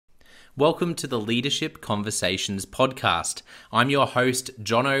Welcome to the Leadership Conversations podcast. I'm your host,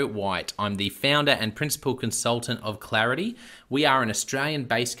 Jono White. I'm the founder and principal consultant of Clarity. We are an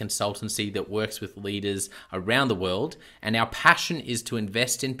Australian-based consultancy that works with leaders around the world, and our passion is to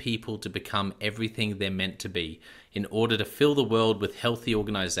invest in people to become everything they're meant to be in order to fill the world with healthy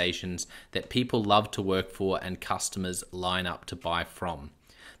organizations that people love to work for and customers line up to buy from.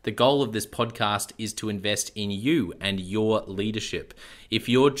 The goal of this podcast is to invest in you and your leadership. If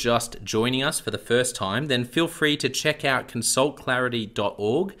you're just joining us for the first time, then feel free to check out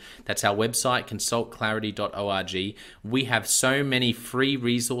consultclarity.org. That's our website, consultclarity.org. We have so many free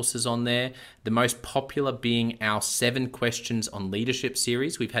resources on there, the most popular being our 7 Questions on Leadership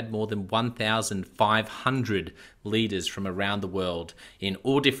series. We've had more than 1,500 leaders from around the world in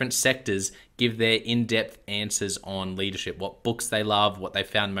all different sectors give their in-depth answers on leadership, what books they love, what they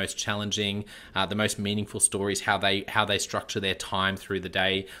found most challenging, the most meaningful stories, how they structure their time through the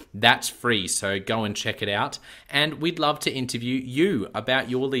day. That's free, so go and check it out. And we'd love to interview you about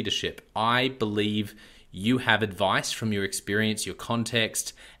your leadership. I believe you have advice from your experience, your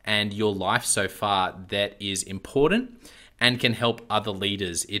context, and your life so far that is important and can help other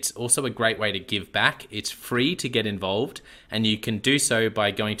leaders. It's also a great way to give back. It's free to get involved, and you can do so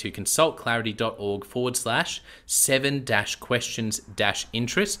by going to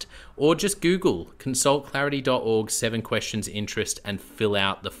consultclarity.org/7-questions-interest, or just Google consultclarity.org 7 questions interest and fill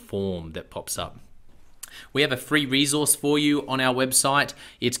out the form that pops up. We have a free resource for you on our website.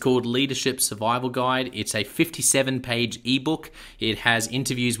 It's called Leadership Survival Guide. It's a 57-page ebook. It has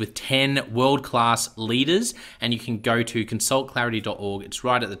interviews with 10 world-class leaders, and you can go to consultclarity.org. It's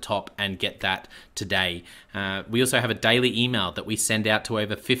right at the top, and get that today. We also have a daily email that we send out to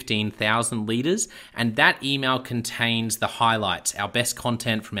over 15,000 leaders, and that email contains the highlights, our best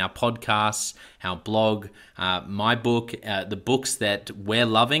content from our podcasts, our blog, my book, the books that we're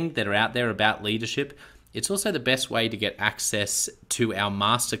loving that are out there about leadership. It's also the best way to get access to our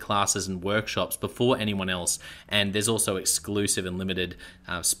masterclasses and workshops before anyone else. And there's also exclusive and limited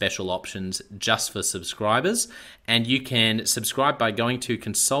special options just for subscribers. And you can subscribe by going to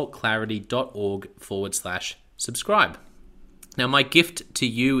consultclarity.org/subscribe. Now, my gift to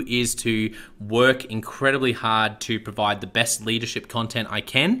you is to work incredibly hard to provide the best leadership content I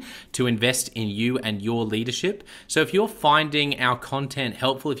can to invest in you and your leadership. So if you're finding our content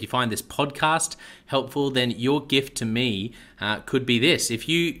helpful, if you find this podcast helpful, then your gift to me could be this. If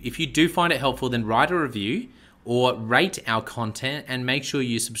you do find it helpful, then write a review or rate our content and make sure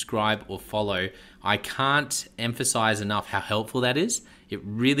you subscribe or follow. I can't emphasize enough how helpful that is. It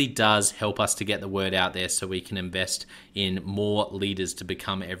really does help us to get the word out there so we can invest in more leaders to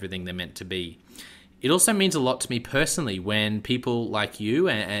become everything they're meant to be. It also means a lot to me personally when people like you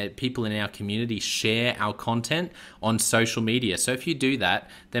and people in our community share our content on social media. So if you do that,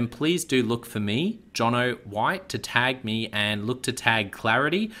 then please do look for me, Jono White, to tag me, and look to tag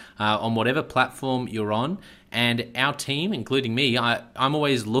Clarity on whatever platform you're on. And our team, including me, I'm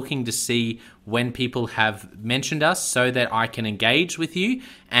always looking to see when people have mentioned us so that I can engage with you.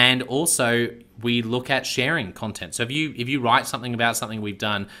 And also we look at sharing content. So if you write something about something we've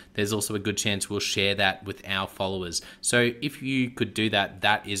done, there's also a good chance we'll share that with our followers. So if you could do that,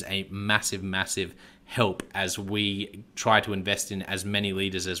 that is a massive, massive help as we try to invest in as many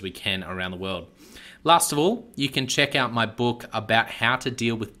leaders as we can around the world. Last of all, you can check out my book about how to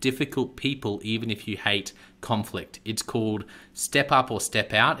deal with difficult people even if you hate conflict. It's called Step Up or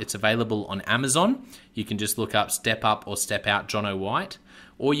Step Out. It's available on Amazon. You can just look up Step Up or Step Out Jono White,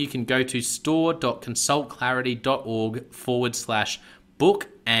 or you can go to store.consultclarity.org/book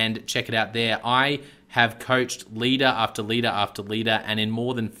and check it out there. I have coached leader after leader after leader, and in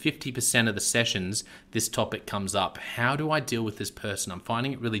more than 50% of the sessions, this topic comes up. How do I deal with this person? I'm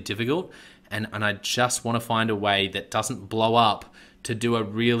finding it really difficult, and I just want to find a way that doesn't blow up to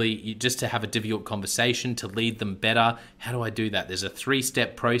just to have a difficult conversation, to lead them better. How do I do that? There's a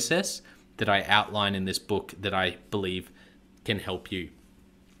 3-step process that I outline in this book that I believe can help you.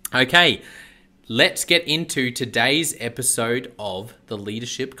 Okay, let's get into today's episode of the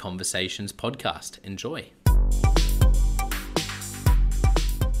Leadership Conversations podcast. Enjoy.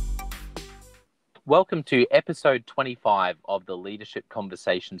 Welcome to episode 25 of the Leadership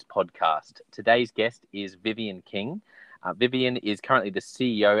Conversations podcast. Today's guest is Vivienne King. Vivienne is currently the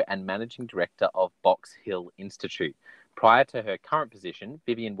CEO and Managing Director of Box Hill Institute. Prior to her current position,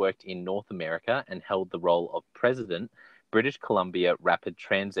 Vivienne worked in North America and held the role of President, British Columbia Rapid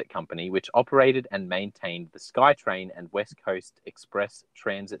Transit Company, which operated and maintained the Skytrain and Westcoast Express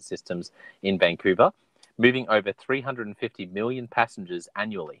transit systems in Vancouver, moving over 350 million passengers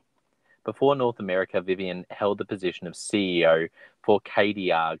annually. Before North America, Vivienne held the position of CEO for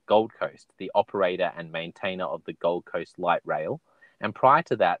KDR Gold Coast, the operator and maintainer of the Gold Coast Light Rail, and prior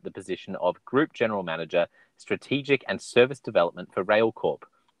to that, the position of Group General Manager, Strategic and Service Development for RailCorp,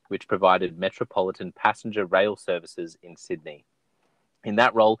 which provided metropolitan passenger rail services in Sydney. In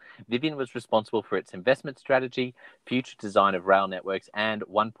that role, Vivienne was responsible for its investment strategy, future design of rail networks, and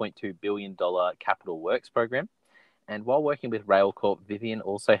 $1.2 billion capital works program. And while working with RailCorp, Vivienne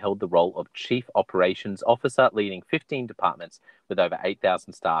also held the role of Chief Operations Officer, leading 15 departments with over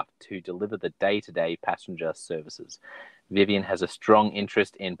 8,000 staff to deliver the day-to-day passenger services. Vivienne has a strong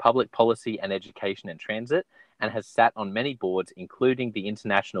interest in public policy and education and transit, and has sat on many boards, including the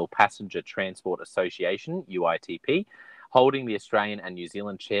International Passenger Transport Association, UiTP, holding the Australian and New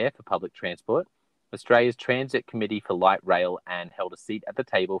Zealand chair for public transport, Australia's Transit Committee for Light Rail, and held a seat at the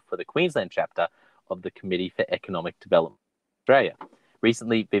table for the Queensland chapter of the Committee for Economic Development Australia.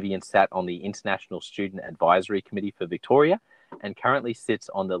 Recently, Vivienne sat on the International Student Advisory Committee for Victoria and currently sits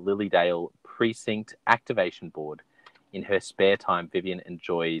on the Lilydale Precinct Activation Board. In her spare time, Vivienne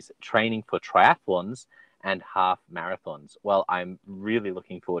enjoys training for triathlons and half marathons. Well, I'm really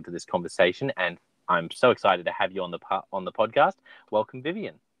looking forward to this conversation, and I'm so excited to have you on the podcast. Welcome,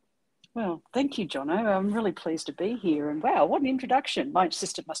 Vivienne. Well, thank you, Jono. I'm really pleased to be here. And wow, what an introduction. My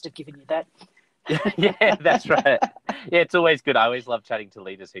assistant must have given you that. Yeah, that's right. Yeah, it's always good. I always love chatting to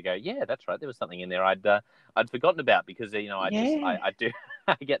leaders who go, "Yeah, that's right. There was something in there I'd forgotten about," because I do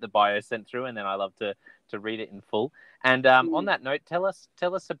I get the bio sent through, and then I love to read it in full. And on that note, tell us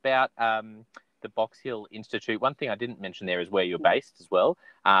about the Box Hill Institute. One thing I didn't mention there is where you're based as well.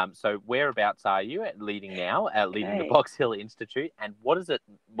 So whereabouts are you leading the Box Hill Institute, and what does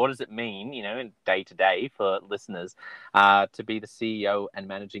it mean, in day to day for listeners, to be the CEO and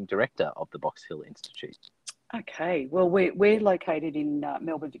managing director of the Box Hill Institute? Okay, well, we're located in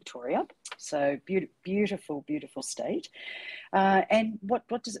Melbourne, Victoria, so beautiful state. And what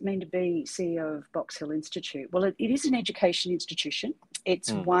does it mean to be CEO of Box Hill Institute? Well, it is an education institution.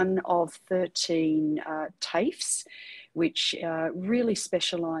 It's one of 13 TAFEs, which really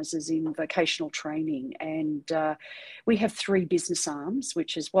specialises in vocational training. And we have 3 business arms,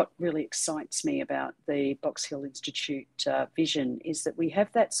 which is what really excites me about the Box Hill Institute vision, is that we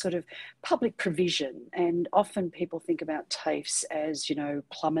have that sort of public provision. And often people think about TAFEs as,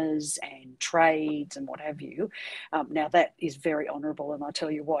 plumbers and trades and what have you. Now, that is very honourable. And I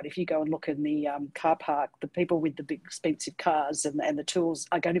tell you what, if you go and look in the car park, the people with the big expensive cars and the tools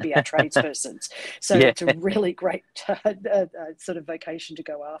are going to be our tradespersons. So it's a really great sort of vocation to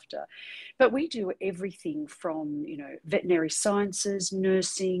go after. But we do everything from, veterinary sciences,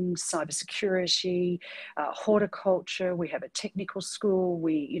 nursing, cybersecurity, horticulture. We have a technical school.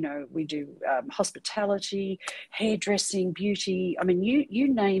 We do hospitality, hairdressing, beauty. I mean, you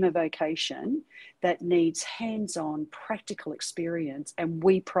name a vocation that needs hands-on practical experience, and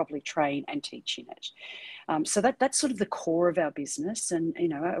we probably train and teach in it. So that's sort of the core of our business. And,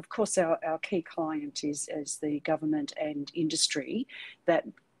 of course, our key client is the government and industry that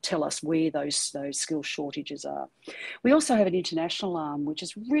tell us where those skill shortages are. We also have an international arm, which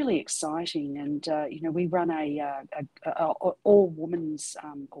is really exciting. And, we run a all-women's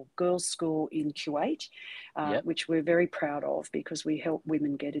or girls' school in Kuwait, which we're very proud of because we help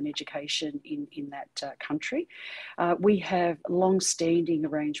women get an education in that country. We have long-standing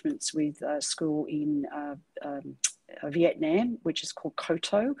arrangements with a school in Vietnam, which is called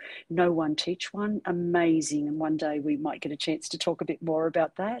Koto. No One Teach One. Amazing. And one day we might get a chance to talk a bit more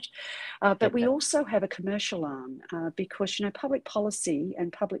about that. But we also have a commercial arm because, public policy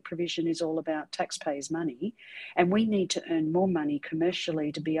and public provision is all about taxpayers' money. And we need to earn more money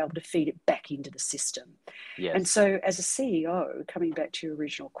commercially to be able to feed it back into the system. Yes. And so as a CEO, coming back to your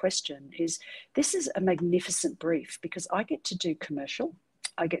original question, this is a magnificent brief because I get to do commercial.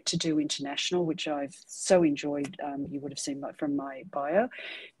 I get to do international, which I've so enjoyed. You would have seen from my bio,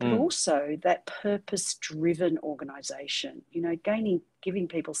 but also that purpose-driven organisation. Giving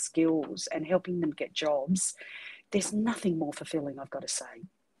people skills and helping them get jobs. There's nothing more fulfilling, I've got to say.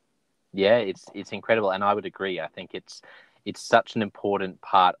 Yeah, it's incredible, and I would agree. I think it's such an important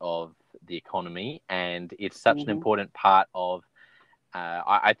part of the economy, and it's such an important part of.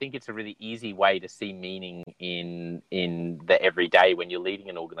 I think it's a really easy way to see meaning in the everyday when you're leading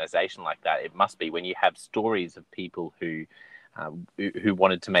an organization like that. It must be when you have stories of people who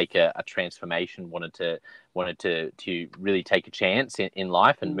wanted to make a transformation, wanted to really take a chance in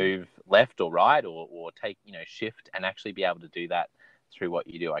life and move left or right or take shift and actually be able to do that through what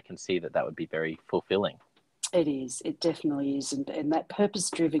you do. I can see that would be very fulfilling. It is. It definitely is. And that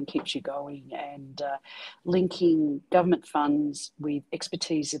purpose-driven keeps you going, and linking government funds with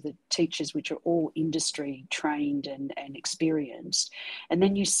expertise of the teachers, which are all industry trained and experienced. And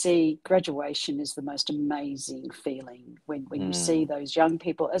then you see graduation is the most amazing feeling when you see those young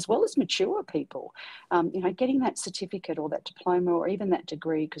people, as well as mature people, getting that certificate or that diploma or even that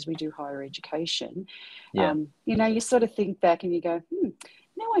degree, because we do higher education. Yeah. You sort of think back and you go,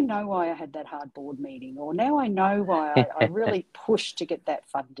 now I know why I had that hard board meeting, or now I know why I really pushed to get that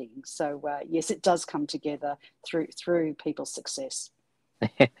funding. So yes, it does come together through people's success.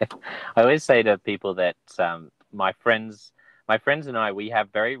 I always say to people that my friends and I, we have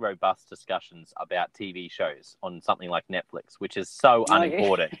very robust discussions about TV shows on something like Netflix, which is so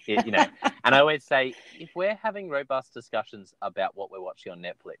unimportant. And I always say, if we're having robust discussions about what we're watching on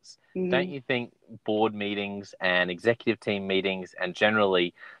Netflix, don't you think board meetings and executive team meetings and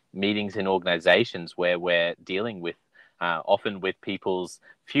generally meetings in organizations where we're dealing with often with people's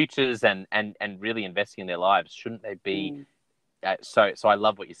futures and really investing in their lives, shouldn't they be? So I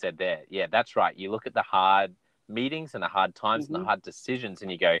love what you said there. Yeah, that's right. You look at the hard meetings and the hard times and the hard decisions, and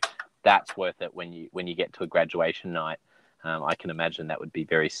you go, that's worth it when you get to a graduation night. I can imagine that would be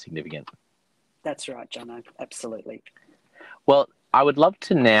very significant. That's right, Jono. Absolutely. Well, I would love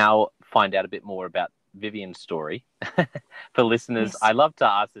to now find out a bit more about Vivienne's story. For listeners, Yes. I love to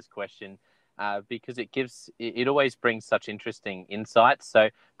ask this question because it always brings such interesting insights. So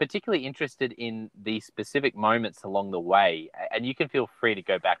particularly interested in the specific moments along the way, and you can feel free to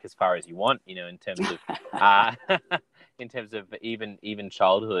go back as far as you want, in terms of in terms of even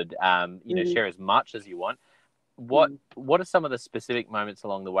childhood, share as much as you want. What are some of the specific moments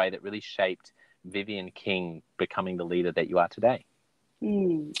along the way that really shaped Vivienne King becoming the leader that you are today?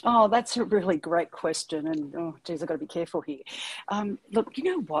 Oh, that's a really great question. And, I've got to be careful here. Look, you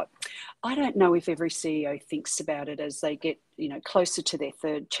know what? I don't know if every CEO thinks about it as they get, closer to their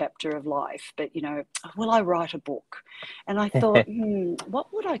third chapter of life. But, will I write a book? And I thought,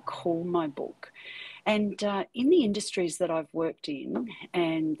 what would I call my book? And in the industries that I've worked in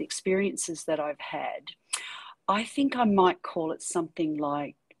and the experiences that I've had, I think I might call it something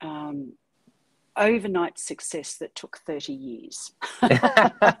like overnight success that took 30 years.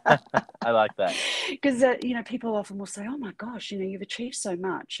 I like that. Because, people often will say, oh my gosh, you've achieved so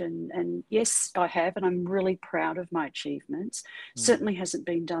much. And yes, I have, and I'm really proud of my achievements. Certainly hasn't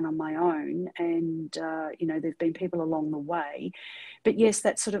been done on my own. And, there've been people along the way. But yes,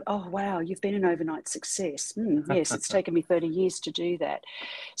 that sort of, oh, wow, you've been an overnight success. Yes, it's taken me 30 years to do that.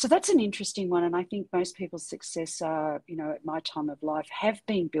 So that's an interesting one. And I think most people's success are, at my time of life, have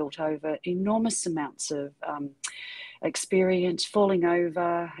been built over enormous amounts of experience, falling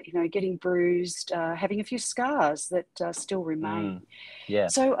over, getting bruised, having a few scars that still remain. Yeah.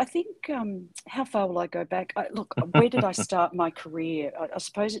 So I think, how far will I go back? Look, where did I start my career? I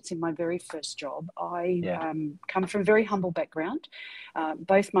suppose it's in my very first job. I come from a very humble background.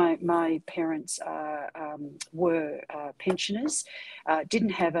 Both my parents were pensioners,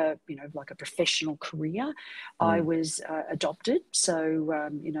 didn't have a professional career. I was adopted, so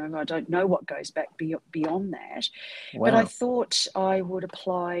I don't know what goes back beyond that. Wow. But I thought I would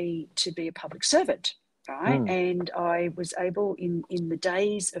apply to be a public servant. Right. And I was able in the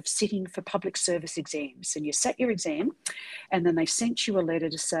days of sitting for public service exams, and you sat your exam and then they sent you a letter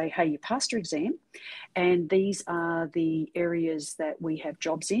to say, hey, you passed your exam and these are the areas that we have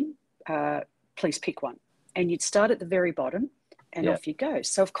jobs in. Please pick one. And you'd start at the very bottom and off you go.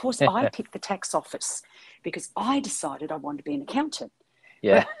 So, of course, I picked the tax office because I decided I wanted to be an accountant.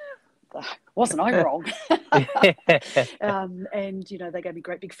 Yeah. Wasn't I wrong? And, they gave me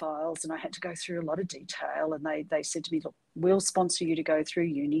great big files and I had to go through a lot of detail. And they said to me, look, we'll sponsor you to go through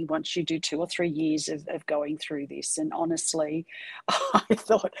uni once you do 2 or 3 years of going through this. And honestly, I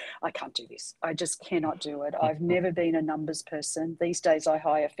thought, I can't do this. I just cannot do it. I've never been a numbers person. These days I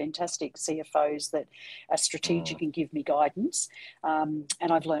hire fantastic CFOs that are strategic and give me guidance. And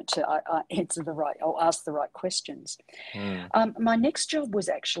I've learned to ask the right questions. My next job was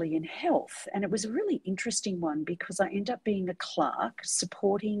actually in health, and it was a really interesting one because I ended up being a clerk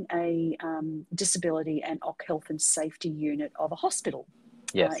supporting a disability and occ health and safety unit of a hospital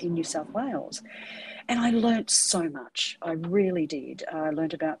in New South Wales. And I learnt so much. I really did. I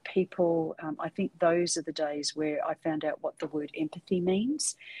learnt about people. I think those are the days where I found out what the word empathy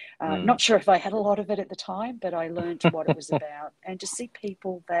means. Not sure if I had a lot of it at the time, but I learnt what it was about. And to see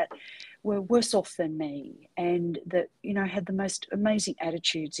people that were worse off than me, and that, you know, had the most amazing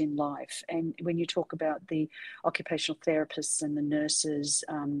attitudes in life. And when you talk about the occupational therapists and the nurses,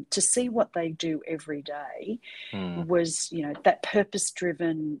 to see what they do every day was, you know, that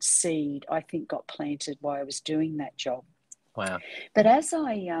purpose-driven seed, I think, got planted while I was doing that job. Wow. But as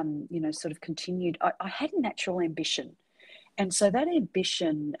I, you know, sort of continued, I had a natural ambition. And so that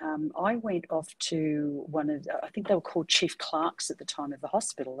ambition, I went off to one of, I think they were called chief clerks at the time of the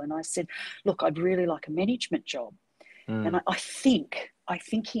hospital. And I said, look, I'd really like a management job. And I think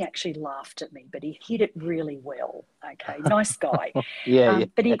he actually laughed at me, but he hid it really well. Okay, nice guy. Yeah.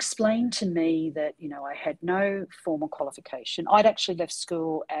 But he explained to me that, you know, I had no formal qualification. I'd actually left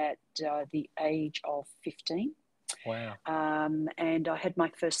school at the age of 15. Wow. And I had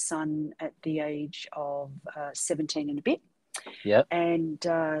my first son at the age of 17 and a bit. Yep. And,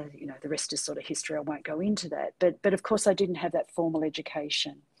 you know, the rest is sort of history. I won't go into that. But of course, I didn't have that formal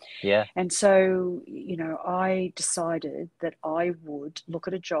education. Yeah. And so, you know, I decided that I would look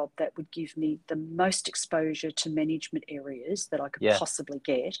at a job that would give me the most exposure to management areas that I could possibly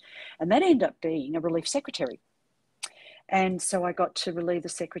get. And that ended up being a relief secretary. And so I got to relieve the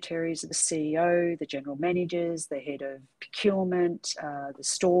secretaries of the CEO, the general managers, the head of procurement, the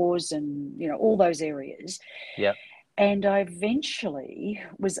stores, and, you know, all those areas. Yeah. And I eventually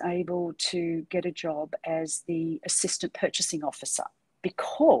was able to get a job as the assistant purchasing officer,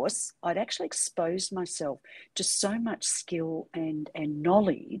 because I'd actually exposed myself to so much skill and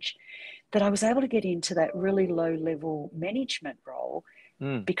knowledge that I was able to get into that really low level management role,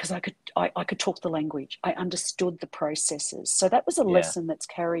 because I could talk the language. I understood the processes. So that was a lesson that's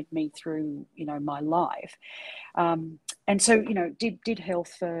carried me through, you know, my life. And so, you know, did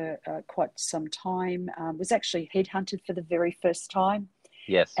health for quite some time. Was actually headhunted for the very first time.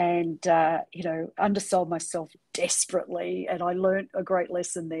 Yes. And, you know, undersold myself desperately. And I learned a great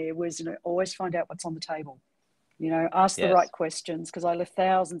lesson there was, you know, always find out what's on the table. You know, ask the right questions, because I left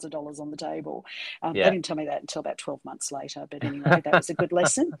thousands of dollars on the table. They didn't tell me that until about 12 months later. But anyway, that was a good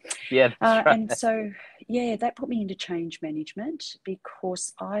lesson. That's right. And so, that put me into change management,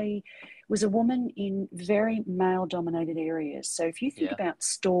 because I was a woman in very male-dominated areas. So if you think about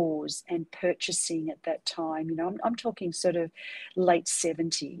stores and purchasing at that time, you know, I'm talking sort of late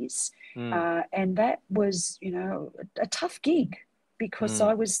 70s. And that was, you know, a tough gig, because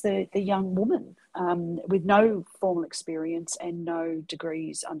I was the young woman with no formal experience and no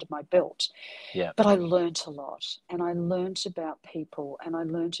degrees under my belt. Yeah. But I learnt a lot, and I learnt about people, and I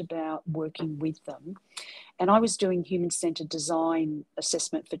learnt about working with them. And I was doing human-centered design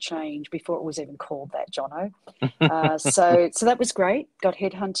assessment for change before it was even called that, Jono. So that was great. Got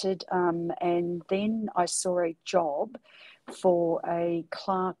headhunted, and then I saw a job for a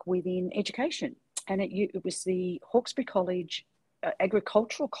clerk within education, and it was the Hawkesbury College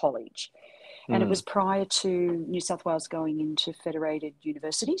Agricultural College, and it was prior to New South Wales going into federated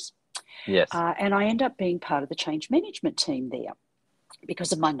universities. Yes. And I ended up being part of the change management team there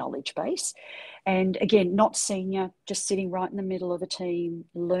because of my knowledge base. And again, not senior, just sitting right in the middle of a team,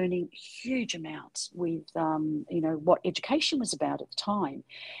 learning huge amounts with, you know, what education was about at the time,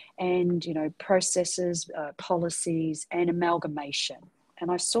 and, you know, processes, policies, and amalgamation. And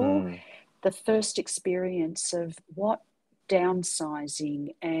I saw the first experience of what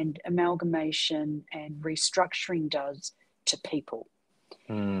downsizing and amalgamation and restructuring does to people.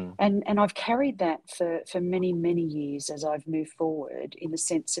 And I've carried that for many, many years as I've moved forward, in the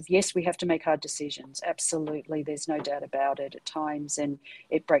sense of, yes, we have to make hard decisions. Absolutely. There's no doubt about it at times, and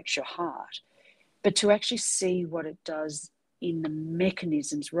it breaks your heart. But to actually see what it does in the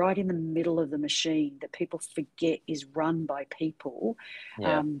mechanisms right in the middle of the machine that people forget is run by people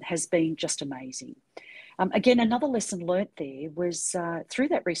has been just amazing. Again, another lesson learnt there was through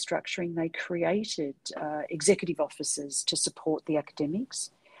that restructuring, they created executive officers to support the academics.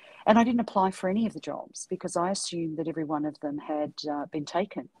 And I didn't apply for any of the jobs, because I assumed that every one of them had been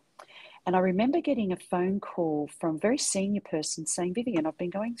taken. And I remember getting a phone call from a very senior person saying, Vivienne, I've been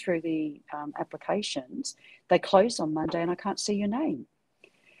going through the applications. They close on Monday and I can't see your name.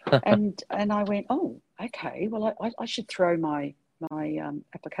 and I went, oh, okay, well, I should throw my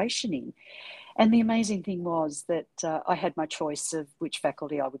application in. And the amazing thing was that I had my choice of which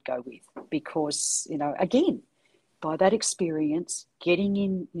faculty I would go with, because, you know, again, by that experience, getting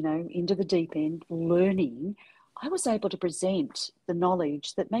in, you know, into the deep end, learning, I was able to present the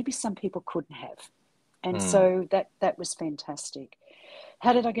knowledge that maybe some people couldn't have. And so that was fantastic.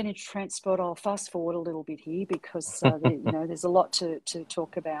 How did I get into transport? I'll fast forward a little bit here because there's a lot to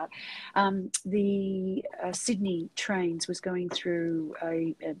talk about. The Sydney Trains was going through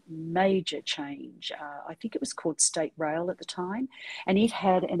a major change. I think it was called State Rail at the time, and it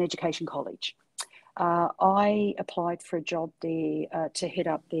had an education college. I applied for a job there to head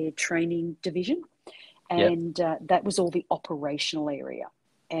up their training division, and that was all the operational area.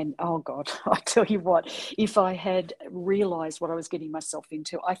 And oh God, I tell you what, if I had realised what I was getting myself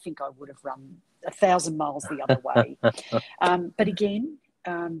into, I think I would have run 1,000 miles the other way. But again,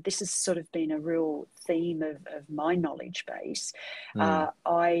 this has sort of been a real theme of my knowledge base.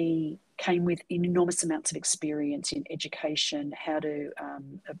 I came with enormous amounts of experience in education, how to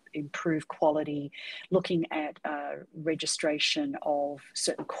improve quality, looking at registration of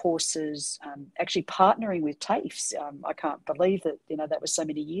certain courses, actually partnering with TAFEs. I can't believe that, that was so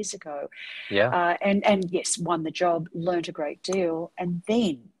many years ago. Yeah. And yes, won the job, learnt a great deal. And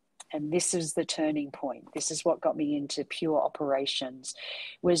then, and this is the turning point, this is what got me into pure operations,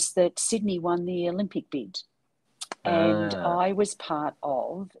 was that Sydney won the Olympic bid. And I was part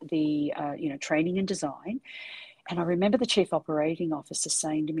of the, training and design. And I remember the chief operating officer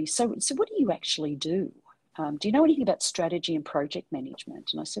saying to me, so what do you actually do? Do you know anything about strategy and project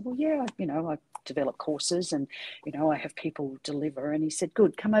management? And I said, well, yeah, I develop courses and, I have people deliver. And he said,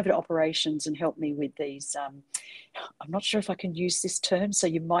 good, come over to operations and help me with these. I'm not sure if I can use this term, so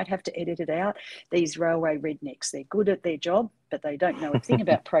you might have to edit it out. These railway rednecks, they're good at their job, but they don't know a thing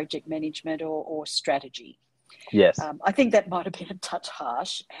about project management or strategy. Yes. I think that might have been a touch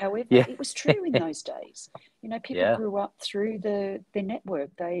harsh. However, it was true in those days. People grew up through their network.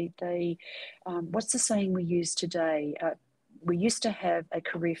 They what's the saying we use today? We used to have a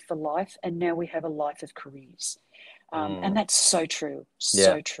career for life, and now we have a life of careers. And that's so true,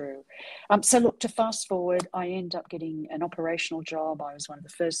 true. So look, to fast forward, I end up getting an operational job. I was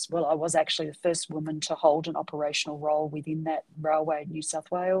I was actually the first woman to hold an operational role within that railway in New South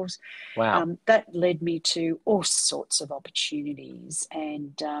Wales. Wow. That led me to all sorts of opportunities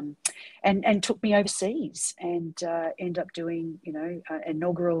and took me overseas and end up doing,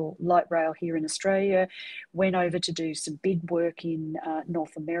 inaugural light rail here in Australia, went over to do some bid work in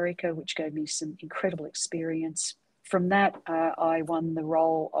North America, which gave me some incredible experience. From that, I won the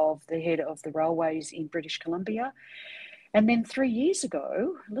role of the head of the railways in British Columbia. And then 3 years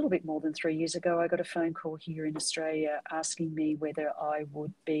ago, a little bit more than 3 years ago, I got a phone call here in Australia asking me whether I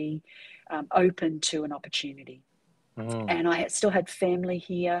would be open to an opportunity. And I still had family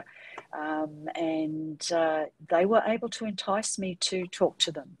here, and they were able to entice me to talk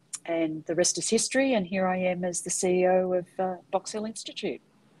to them. And the rest is history, and here I am as the CEO of Box Hill Institute.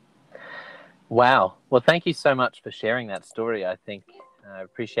 Wow. Well, thank you so much for sharing that story. I think I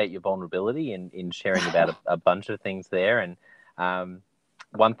appreciate your vulnerability in sharing about a bunch of things there. And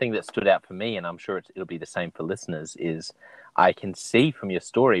one thing that stood out for me, and I'm sure it'll be the same for listeners, is I can see from your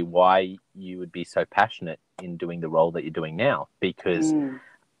story why you would be so passionate in doing the role that you're doing now, because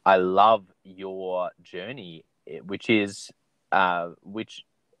I love your journey, which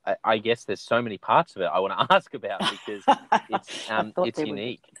I guess there's so many parts of it I want to ask about because it's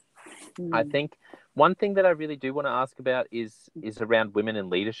unique. I think one thing that I really do want to ask about is around women in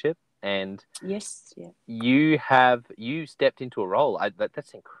leadership. And yes, you stepped into a role.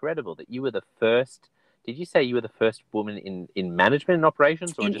 That's incredible that you were the first. Did you say you were the first woman in management and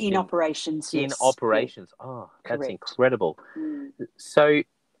operations, or in operations? Yes. In operations. Yeah. Oh, that's correct. incredible. So,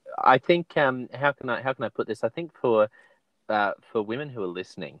 I think how can I put this? I think for women who are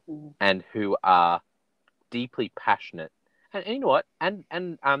listening and who are deeply passionate. And you know what? And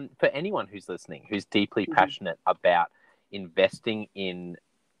for anyone who's listening, who's deeply passionate about investing in,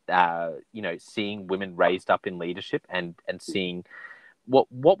 seeing women raised up in leadership and seeing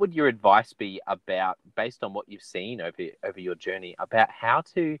what would your advice be about, based on what you've seen over your journey, about how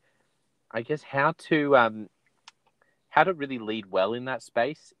to really lead well in that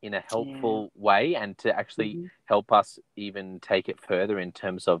space in a helpful way, and to actually help us even take it further in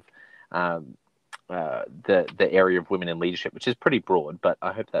terms of the area of women in leadership, which is pretty broad, but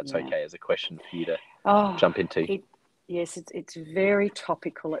I hope that's okay as a question for you to jump into. Yes, it's very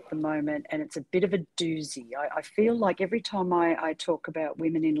topical at the moment, and it's a bit of a doozy. I feel like every time I talk about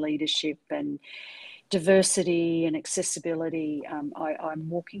women in leadership and diversity and accessibility, I'm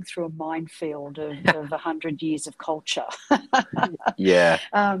walking through a minefield of 100 years of culture. But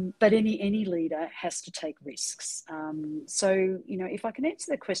any leader has to take risks. So, if I can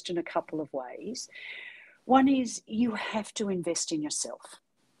answer the question a couple of ways. One is you have to invest in yourself.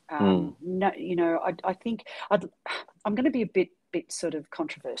 No, I think I'm going to be a bit sort of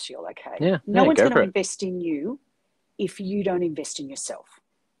controversial, okay? Yeah, no one's going to for it. invest in you if you don't invest in yourself.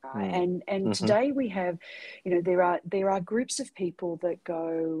 And Mm-hmm. today we have, there are groups of people that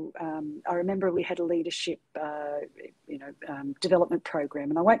go. I remember we had a leadership, development program,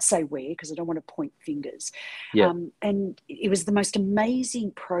 and I won't say where because I don't want to point fingers. Yeah. And it was the most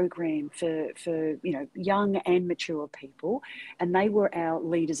amazing program for young and mature people, and they were our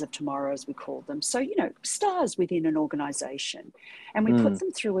leaders of tomorrow, as we called them. So stars within an organisation, and we put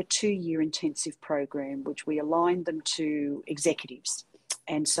them through a 2-year intensive program, which we aligned them to executives.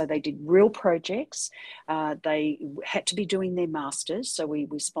 And so they did real projects. They had to be doing their masters, so we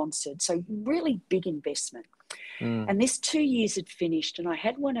sponsored. So really big investment. And this 2 years had finished, and I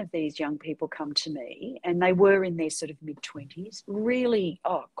had one of these young people come to me, and they were in their sort of mid-20s, really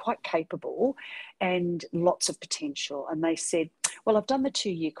quite capable and lots of potential. And they said, well, I've done the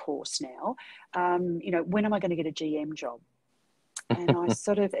 2-year course now. When am I going to get a GM job? And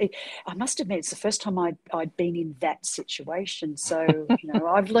I must admit, it's the first time I'd been in that situation. So,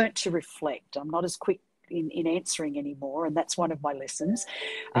 I've learnt to reflect. I'm not as quick in answering anymore, and that's one of my lessons.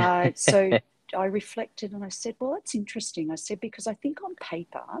 So I reflected and I said, well, that's interesting. I said, because I think on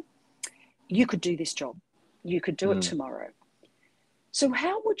paper, you could do this job. You could do it tomorrow. So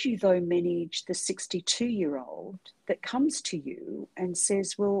how would you, though, manage the 62-year-old that comes to you and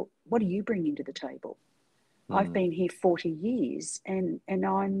says, well, what do you bring into the table? I've been here 40 years and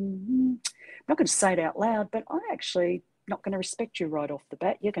I'm not going to say it out loud, but I'm actually not going to respect you right off the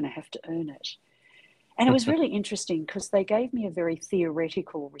bat. You're going to have to earn it. And it was really interesting because they gave me a very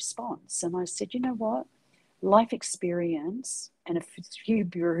theoretical response. And I said, you know what? Life experience and a few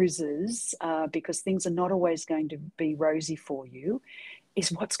bruises, because things are not always going to be rosy for you,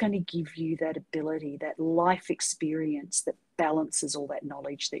 is what's going to give you that ability, that life experience that balances all that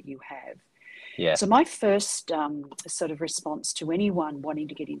knowledge that you have. Yeah. So my first sort of response to anyone wanting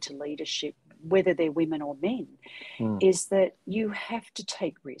to get into leadership, whether they're women or men, is that you have to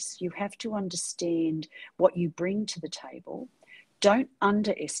take risks. You have to understand what you bring to the table. Don't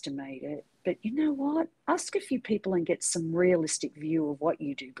underestimate it. But you know what? Ask a few people and get some realistic view of what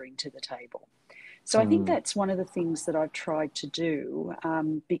you do bring to the table. So I think that's one of the things that I've tried to do,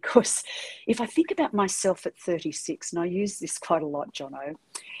 because if I think about myself at 36, and I use this quite a lot, Jono,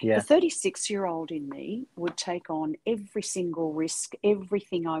 the 36-year-old in me would take on every single risk,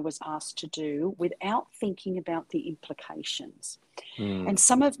 everything I was asked to do without thinking about the implications. And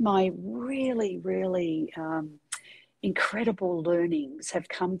some of my really, really incredible learnings have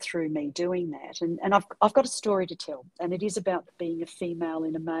come through me doing that. And I've got a story to tell, and it is about being a female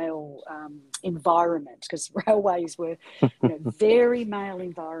in a male environment, because railways were very male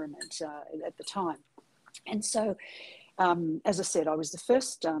environment at the time. And so, as I said, I was the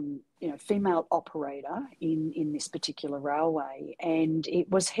first female operator in this particular railway, and it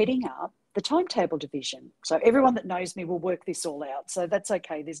was heading up the timetable division. So everyone that knows me will work this all out. So that's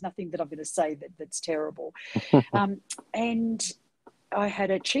okay. There's nothing that I'm going to say that's terrible. And I had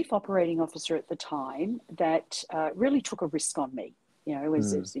a chief operating officer at the time that really took a risk on me.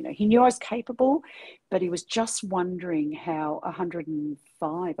 He knew I was capable, but he was just wondering how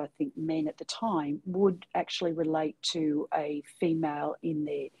 105, I think, men at the time would actually relate to a female in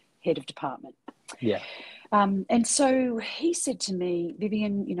their head of department. Yeah. And so he said to me,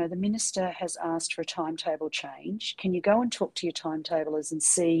 Vivienne, the minister has asked for a timetable change. Can you go and talk to your timetablers and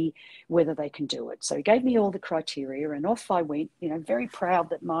see whether they can do it? So he gave me all the criteria, and off I went, very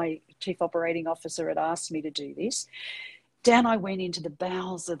proud that my chief operating officer had asked me to do this. Down I went into the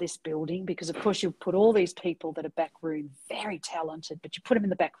bowels of this building, because of course you put all these people that are backroom, very talented, but you put them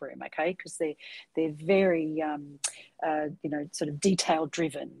in the back room, okay, because they're very sort of detail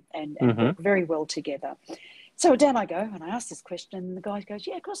driven and work very well together. So down I go and I ask this question, and the guy goes,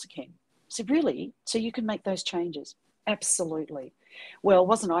 yeah, of course I can. I said, really? So you can make those changes? Absolutely. Well,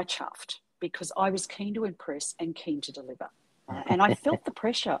 wasn't I chuffed, because I was keen to impress and keen to deliver. And I felt the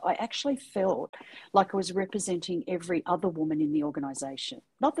pressure. I actually felt like I was representing every other woman in the organisation.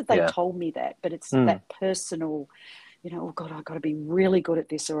 Not that they told me that, but it's that personal, oh God, I've got to be really good at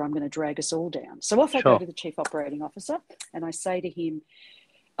this or I'm going to drag us all down. So off I go to the chief operating officer and I say to him,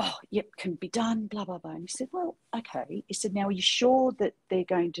 oh, yep, can be done, blah, blah, blah. And he said, well, okay. He said, now, are you sure that they're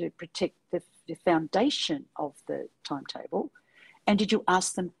going to protect the foundation of the timetable? And did you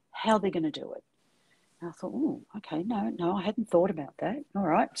ask them how they're going to do it? And I thought, oh, okay, no, I hadn't thought about that. All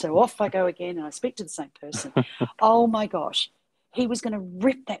right. So off I go again and I speak to the same person. Oh, my gosh. He was going to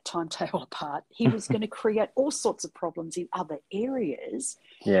rip that timetable apart. He was going to create all sorts of problems in other areas.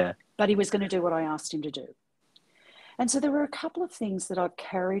 Yeah. But he was going to do what I asked him to do. And so there were a couple of things that I've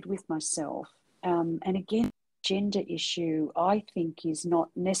carried with myself. And again, gender issue, I think, is not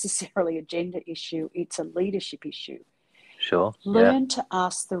necessarily a gender issue. It's a leadership issue. Sure. Yeah. Learn to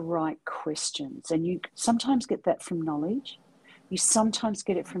ask the right questions. And you sometimes get that from knowledge. You sometimes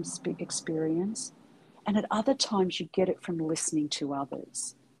get it from experience. And at other times, you get it from listening to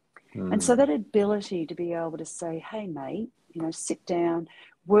others. And so that ability to be able to say, hey, mate, sit down,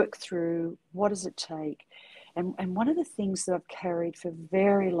 work through, what does it take? And one of the things that I've carried for a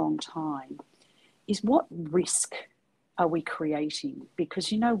very long time is, what risk are we creating?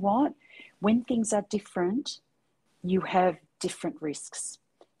 Because you know what? When things are different, you have different risks.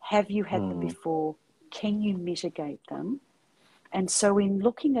 Have you had them before? Can you mitigate them? And so in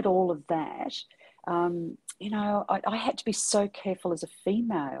looking at all of that, I had to be so careful as a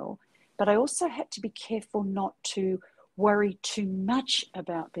female, but I also had to be careful not to worry too much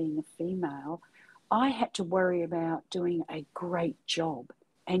about being a female. I had to worry about doing a great job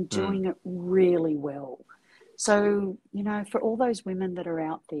and doing it really well. So, for all those women that are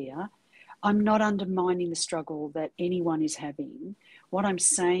out there, I'm not undermining the struggle that anyone is having. What I'm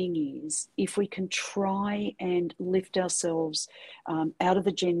saying is, if we can try and lift ourselves out of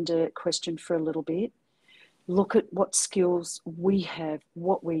the gender question for a little bit, look at what skills we have,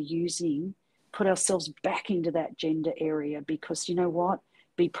 what we're using, put ourselves back into that gender area, because you know what?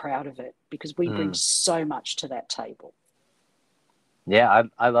 Be proud of it, because we bring so much to that table. Yeah,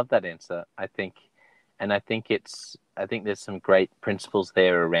 I love that answer. I think there's some great principles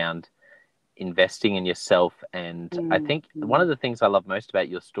there around investing in yourself. And I think one of the things I love most about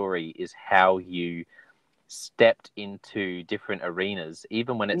your story is how you stepped into different arenas,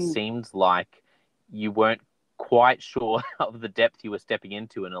 even when it seemed like you weren't quite sure of the depth you were stepping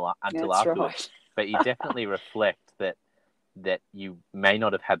into until That's afterwards. Right. But you definitely reflect that you may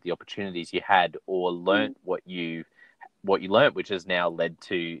not have had the opportunities you had, or learnt what you learnt, which has now led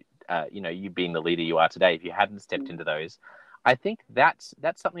to you being the leader you are today. If you hadn't stepped into those, I think that's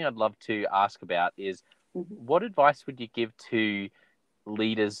something I'd love to ask about is, what advice would you give to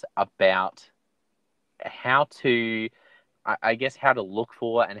leaders about how to, I guess, how to look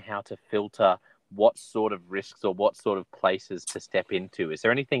for and how to filter what sort of risks or what sort of places to step into? Is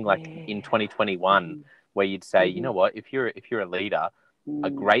there anything like in 2021 where you'd say, you know what, if you're a leader,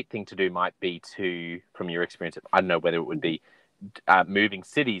 a great thing to do might be to, from your experience, I don't know whether it would be moving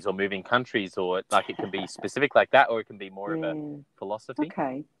cities or moving countries, or like it can be specific like that, or it can be more of a philosophy?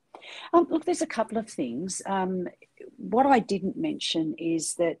 Okay. Look, there's a couple of things. What I didn't mention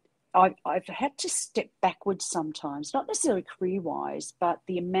is that I've had to step backwards sometimes, not necessarily career-wise, but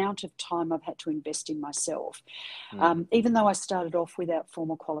the amount of time I've had to invest in myself. Even though I started off without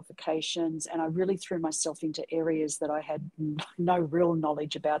formal qualifications, and I really threw myself into areas that I had no real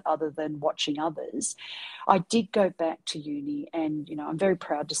knowledge about other than watching others, I did go back to uni, and I'm very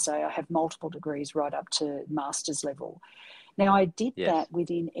proud to say I have multiple degrees right up to master's level. Now, I did that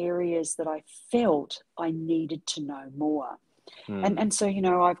within areas that I felt I needed to know more. And so,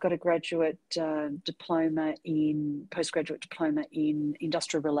 I've got a postgraduate diploma in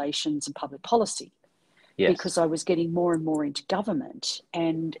industrial relations and public policy, because I was getting more and more into government.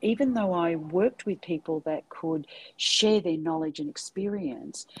 And even though I worked with people that could share their knowledge and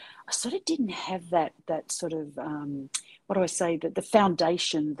experience, I sort of didn't have that sort of, what do I say, the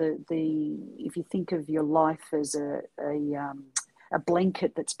foundation, if you think of your life as a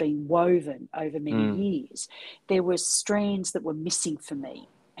blanket that's been woven over many years, there were strands that were missing for me.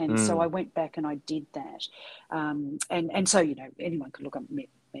 And so I went back and I did that. And so, anyone can look at me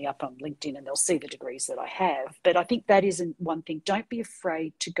up on LinkedIn and they'll see the degrees that I have. But I think that isn't one thing. Don't be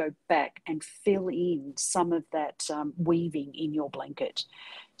afraid to go back and fill in some of that weaving in your blanket.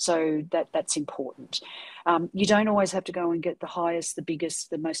 So that's important. You don't always have to go and get the highest, the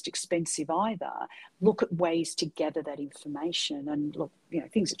biggest, the most expensive either. Look at ways to gather that information. And look,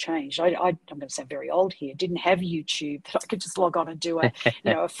 things have changed. I'm going to sound very old here. Didn't have YouTube that I could just log on and do a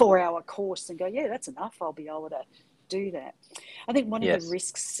 4-hour course and go, yeah, that's enough. I'll be able to do that. I think one of the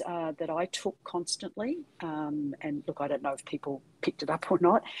risks that I took constantly, and look, I don't know if people picked it up or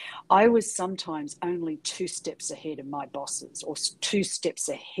not, I was sometimes only 2 steps ahead of my bosses or 2 steps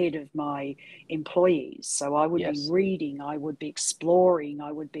ahead of my employees. So I would be reading, I would be exploring,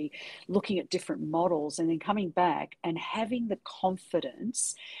 I would be looking at different models, and then coming back and having the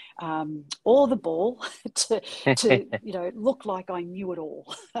confidence or the ball to look like I knew it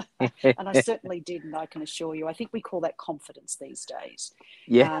all. And I certainly didn't, I can assure you. I think we call that confidence these days.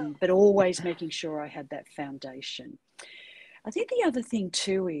 But always making sure I had that foundation. I think the other thing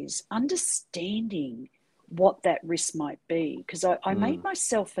too is understanding what that risk might be, because I made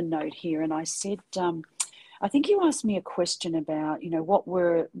myself a note here, and I said, I think you asked me a question about, what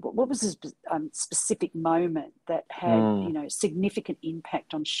was a specific moment that had, significant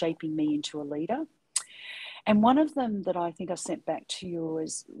impact on shaping me into a leader. And one of them that I think I sent back to you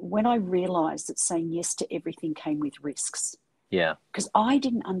is when I realised that saying yes to everything came with risks. Yeah. Because I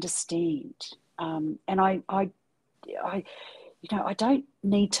didn't understand. And I don't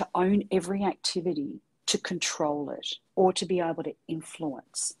need to own every activity to control it or to be able to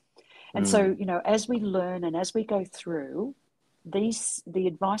influence. And so, as we learn and as we go through the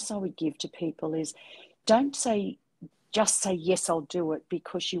advice I would give to people is don't just say, yes, I'll do it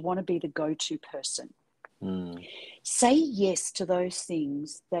because you want to be the go-to person. Say yes to those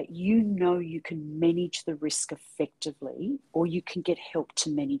things that you can manage the risk effectively, or you can get help to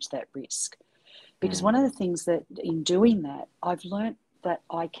manage that risk. Because one of the things that in doing that, I've learnt that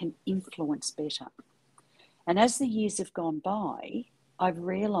I can influence better. And as the years have gone by, I've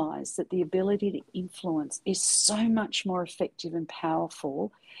realised that the ability to influence is so much more effective and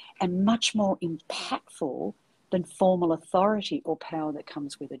powerful and much more impactful than formal authority or power that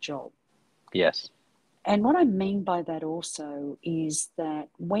comes with a job. Yes. And what I mean by that also is that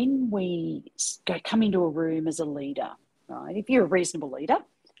when we come into a room as a leader, right, if you're a reasonable leader,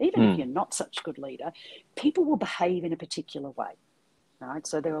 even if you're not such a good leader, people will behave in a particular way, right?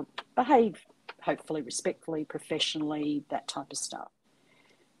 So they'll behave hopefully respectfully, professionally, that type of stuff.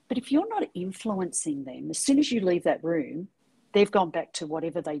 But if you're not influencing them, as soon as you leave that room, they've gone back to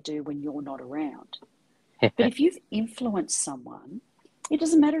whatever they do when you're not around. But if you've influenced someone, it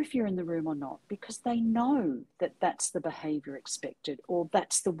doesn't matter if you're in the room or not, because they know that that's the behaviour expected, or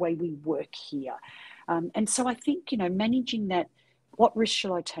that's the way we work here. And so I think, managing that, what risk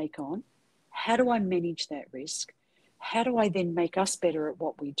shall I take on? How do I manage that risk? How do I then make us better at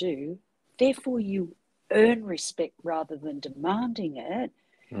what we do? Therefore, you earn respect rather than demanding it.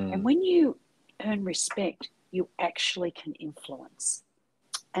 And when you earn respect, you actually can influence.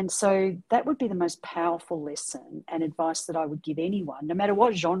 And so that would be the most powerful lesson and advice that I would give anyone, no matter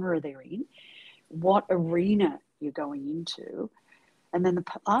what genre they're in, what arena you're going into. And then the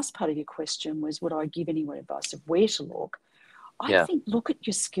last part of your question was, would I give anyone advice of where to look? I think look at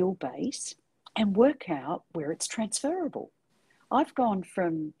your skill base and work out where it's transferable. I've gone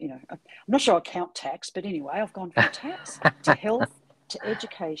from, I'm not sure I count tax, but anyway, I've gone from tax to health, to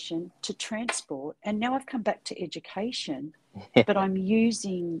education, to transport, and now I've come back to education, but I'm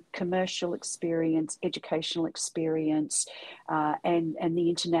using commercial experience, educational experience, and the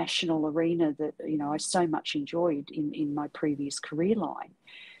international arena that, I so much enjoyed in my previous career line.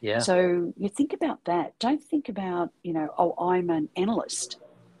 Yeah. So you think about that. Don't think about, I'm an analyst.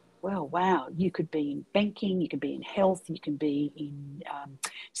 Well, wow, you could be in banking, you can be in health, you can be in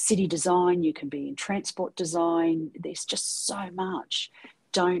city design, you can be in transport design. There's just so much.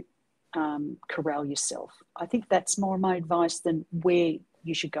 Don't corral yourself. I think that's more my advice than where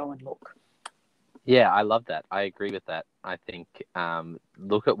you should go and look. Yeah, I love that. I agree with that. I think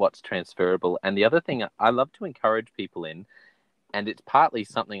look at what's transferable. And the other thing I love to encourage people in, and it's partly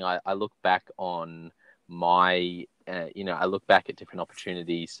something I look back on my, I look back at different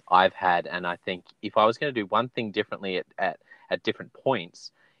opportunities I've had, and I think if I was going to do one thing differently at different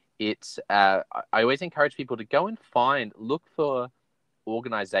points, it's I always encourage people to go and look for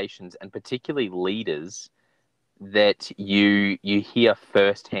organizations and particularly leaders that you hear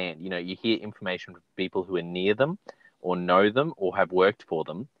firsthand. You hear information from people who are near them or know them or have worked for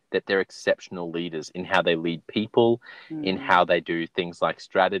them, that they're exceptional leaders in how they lead people, in how they do things like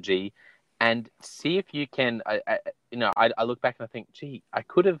strategy. And see if you can, I look back and I think, gee, I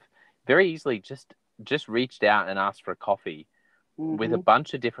could have very easily just reached out and asked for a coffee with a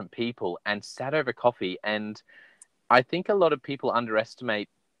bunch of different people and sat over coffee. And I think a lot of people underestimate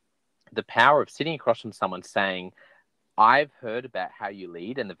the power of sitting across from someone saying, I've heard about how you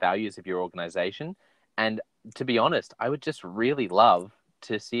lead and the values of your organization. And to be honest, I would just really love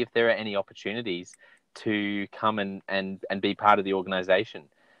to see if there are any opportunities to come and be part of the organization.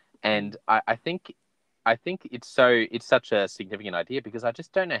 And I think it's such a significant idea because I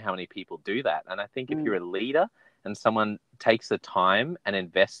just don't know how many people do that. And I think if you're a leader and someone takes the time and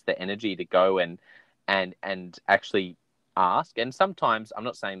invests the energy to go and actually ask, and sometimes I'm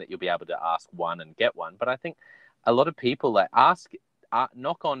not saying that you'll be able to ask one and get one, but I think a lot of people that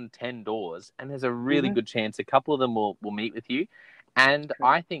knock on 10 doors, and there's a really good chance a couple of them will meet with you. And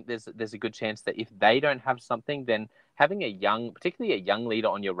I think there's a good chance that if they don't have something, then having particularly a young leader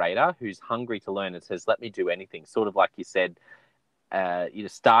on your radar who's hungry to learn and says, let me do anything, sort of like you said,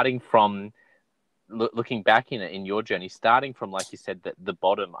 starting from looking back in your journey, starting from, like you said, the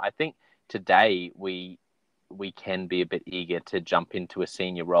bottom. I think today we can be a bit eager to jump into a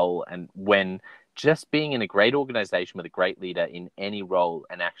senior role, and when just being in a great organization with a great leader in any role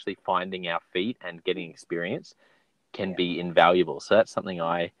and actually finding our feet and getting experience can be invaluable. So that's something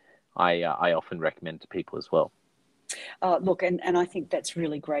I I often recommend to people as well. Look, and I think that's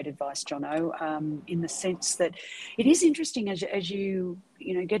really great advice, Jono, in the sense that it is interesting as you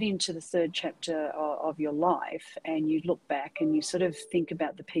get into the third chapter of your life and you look back and you sort of think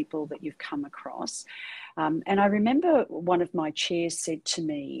about the people that you've come across. And I remember one of my chairs said to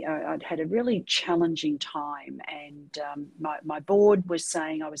me, I'd had a really challenging time, and my board was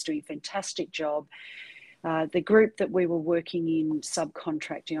saying I was doing a fantastic job. The group that we were working in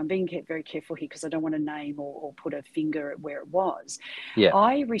subcontracting, I'm being very careful here because I don't want to name or put a finger at where it was. Yeah.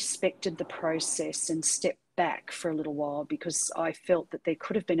 I respected the process and stepped back for a little while because I felt that there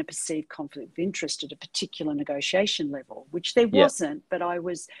could have been a perceived conflict of interest at a particular negotiation level, which there wasn't, but I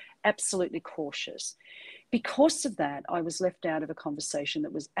was absolutely cautious. Because of that, I was left out of a conversation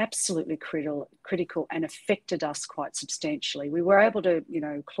that was absolutely critical and affected us quite substantially. We were able to,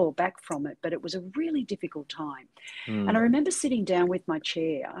 claw back from it, but it was a really difficult time. And I remember sitting down with my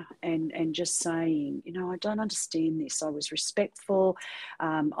chair and just saying, I don't understand this. I was respectful.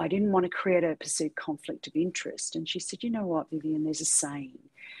 I didn't want to create a perceived conflict of interest. And she said, you know what, Vivienne, there's a saying.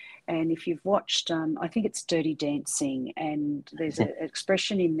 And if you've watched, I think it's Dirty Dancing, and there's an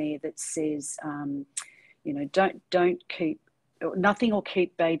expression in there that says, don't keep, nothing will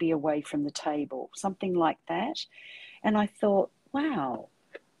keep baby away from the table, something like that. And I thought, wow,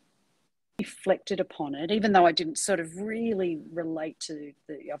 reflected upon it, even though I didn't sort of really relate to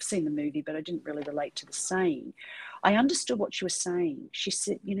I've seen the movie, but I didn't really relate to the saying. I understood what she was saying. She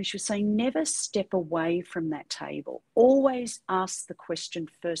said, she was saying, never step away from that table. Always ask the question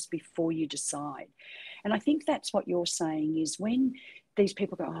first before you decide. And I think that's what you're saying is when these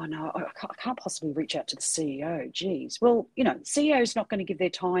people go, oh, no, I can't possibly reach out to the CEO. Geez. Well, the CEO is not going to give their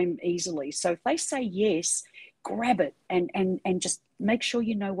time easily. So if they say yes, grab it and just make sure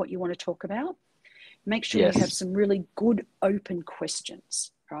you know what you want to talk about. Make sure you have some really good open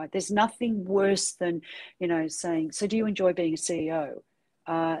questions, right? There's nothing worse than, saying, so do you enjoy being a CEO?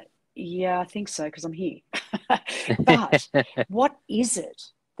 Yeah, I think so because I'm here. But what is it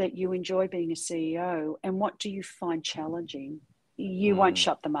that you enjoy being a CEO and what do you find challenging? You won't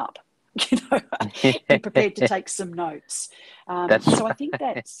shut them up. Be prepared to take some notes. So I think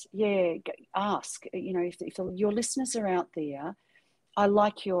that's, ask, if your listeners are out there, I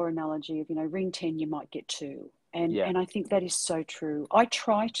like your analogy of, ring 10, you might get 2. And I think that is so true. I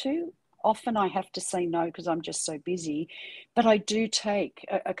try to. Often I have to say no because I'm just so busy, but I do take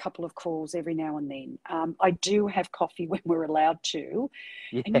a couple of calls every now and then. I do have coffee when we're allowed to.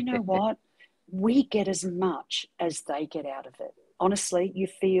 Yeah. And you know what? We get as much as they get out of it. Honestly, you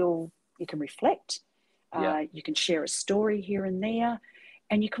feel you can reflect, you can share a story here and there,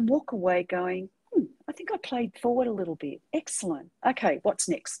 and you can walk away going, I think I played forward a little bit. Excellent. Okay, what's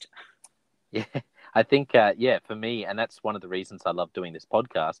next? Yeah, I think, for me, and that's one of the reasons I love doing this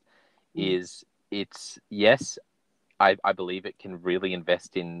podcast, is it's, yes, I believe it can really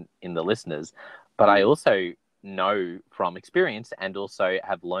invest in the listeners, but I also know from experience and also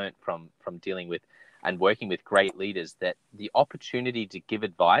have learnt from dealing with and working with great leaders that the opportunity to give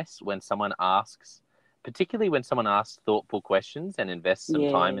advice when someone asks, particularly when someone asks thoughtful questions and invests some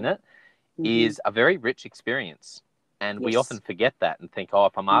time in it, is a very rich experience. And we often forget that and think,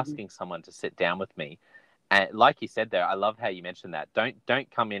 if I'm asking someone to sit down with me, and like you said there, I love how you mentioned that. Don't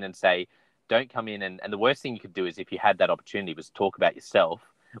come in and say, and the worst thing you could do is if you had that opportunity was talk about yourself.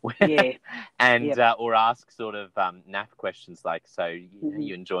 And or ask sort of naff questions like, so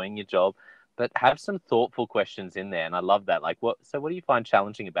you enjoying your job? But have some thoughtful questions in there. And I love that. Like, what do you find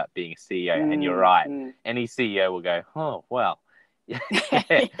challenging about being a CEO? And you're right. Any CEO will go, oh, well.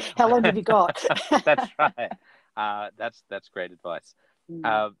 How long have you got? That's right. That's great advice.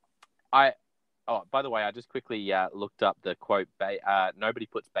 By the way, I just quickly looked up the quote, nobody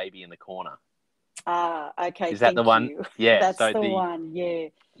puts baby in the corner. Okay. Is that the one? You. Yeah. That's so the one. Yeah.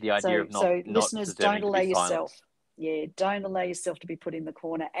 The idea of not listeners, don't allow yourself. Yeah. Don't allow yourself to be put in the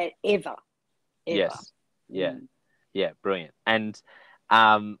corner ever. Yes. Yeah. Yeah. Brilliant. And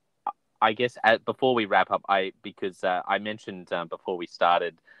I guess before we wrap up, because I mentioned before we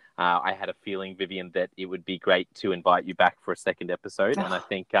started, I had a feeling, Vivienne, that it would be great to invite you back for a second episode. And I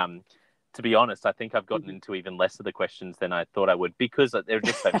think, to be honest, I think I've gotten into even less of the questions than I thought I would because there are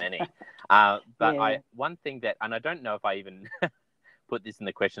just so many. But one thing that, and I don't know if I even put this in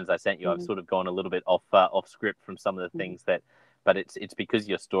the questions I sent you, I've sort of gone a little bit off script from some of the things but it's because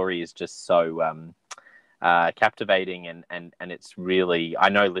your story is just so captivating and it's really, I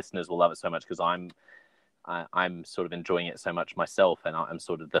know listeners will love it so much because I'm sort of enjoying it so much myself, and I'm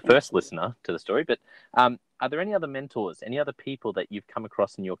sort of the first listener to the story. But are there any other mentors, any other people that you've come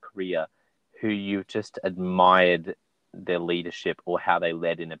across in your career who you've just admired their leadership or how they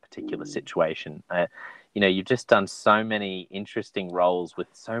led in a particular situation. You've just done so many interesting roles with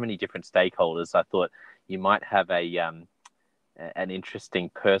so many different stakeholders. I thought you might have an interesting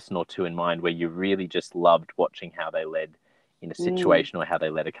person or two in mind where you really just loved watching how they led in a situation or how they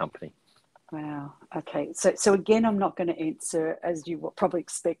led a company. Wow. Okay. So again, I'm not going to answer as you will probably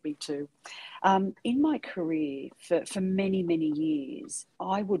expect me to. In my career, for many, many years,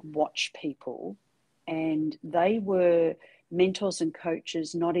 I would watch people and they were mentors and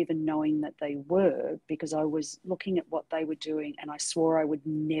coaches, not even knowing that they were, because I was looking at what they were doing and I swore I would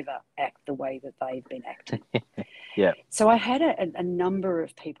never act the way that they've been acting. Yeah. So I had a number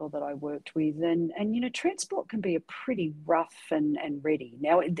of people that I worked with, and transport can be a pretty rough and ready.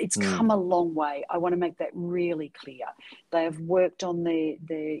 Now it's come a long way. I want to make that really clear. They have worked on their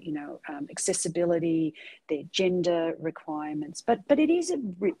accessibility, their gender requirements, but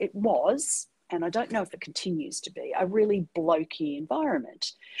it was, and I don't know if it continues to be, a really blokey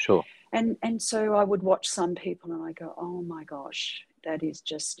environment. Sure. And so I would watch some people and I go, oh my gosh, that is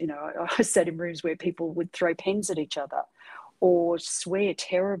just, I sat in rooms where people would throw pens at each other or swear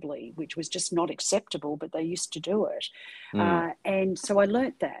terribly, which was just not acceptable, but they used to do it. And so I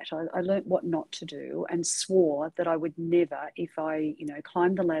learnt that. I learnt what not to do and swore that I would never, if I,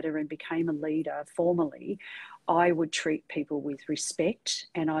 climbed the ladder and became a leader formally, I would treat people with respect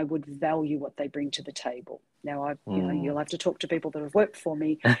and I would value what they bring to the table. Now, you'll have to talk to people that have worked for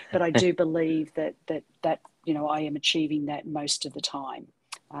me, but I do believe that I am achieving that most of the time.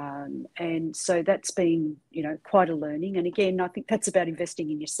 And so that's been, quite a learning. And again, I think that's about investing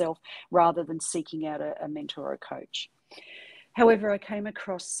in yourself rather than seeking out a mentor or a coach. However, I came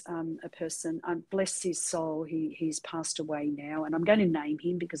across a person, bless his soul, he's passed away now, and I'm going to name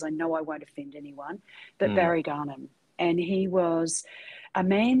him because I know I won't offend anyone, but Barry Garnham. And he was a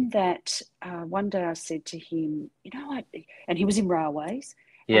man that one day I said to him, and he was in railways.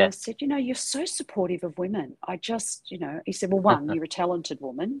 Yeah. And I said, you're so supportive of women. I just, he said, well, one, you're a talented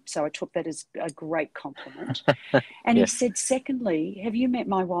woman. So I took that as a great compliment. And he said, secondly, have you met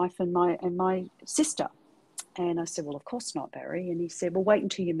my wife and my sister? And I said, well, of course not, Barry. And he said, well, wait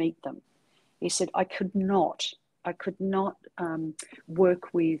until you meet them. He said, I could not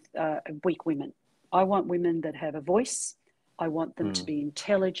work with weak women. I want women that have a voice. I want them to be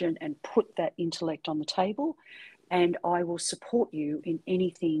intelligent and put that intellect on the table. And I will support you in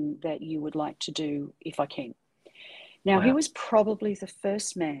anything that you would like to do if I can. Now, He was probably the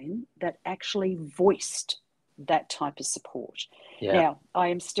first man that actually voiced that type of support. Yeah. Now, I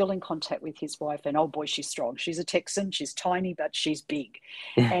am still in contact with his wife, and oh boy, she's strong. She's a Texan. She's tiny, but she's big.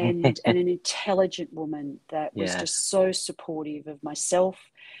 And an intelligent woman that was just so supportive of myself.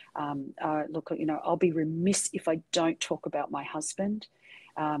 Look, I'll be remiss if I don't talk about my husband.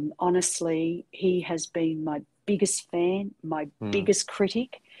 Honestly, he has been my biggest fan, my biggest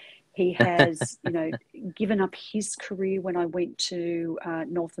critic. He has, given up his career when I went to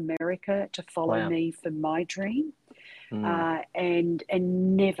North America to follow me for my dream, and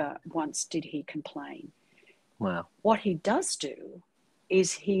never once did he complain. Wow. What he does do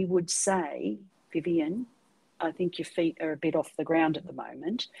is he would say, Vivienne, I think your feet are a bit off the ground at the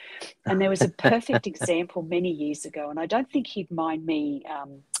moment. And there was a perfect example many years ago, and I don't think he'd mind me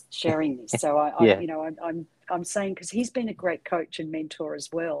sharing this. So I'm saying, because he's been a great coach and mentor as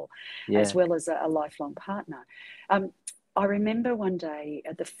well as a lifelong partner. I remember one day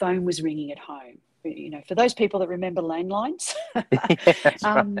the phone was ringing at home. For those people that remember landlines,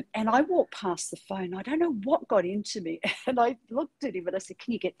 right. And I walked past the phone. I don't know what got into me, and I looked at him and I said,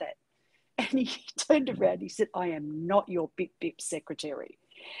 "Can you get that?" And he turned around. He said, "I am not your bip secretary."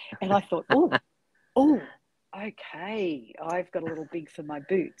 And I thought, oh, okay, I've got a little big for my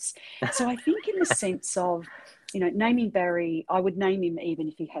boots. So I think in the sense of, naming Barry, I would name him even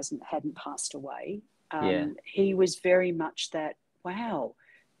if he hadn't passed away. He was very much that, wow,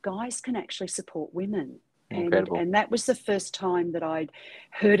 guys can actually support women. And that was the first time that I'd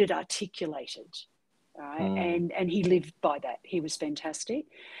heard it articulated. Right? And he lived by that. He was fantastic.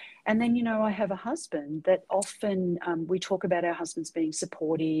 And then, I have a husband that often we talk about our husbands being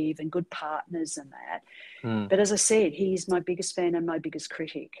supportive and good partners and that. But as I said, he is my biggest fan and my biggest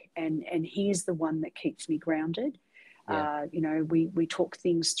critic. And he is the one that keeps me grounded. We talk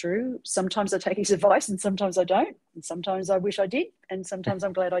things through. Sometimes I take his advice and sometimes I don't. And sometimes I wish I did. And sometimes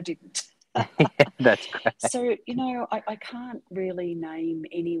I'm glad I didn't. That's great. So, I can't really name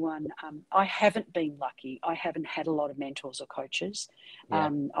anyone. I haven't been lucky. I haven't had a lot of mentors or coaches.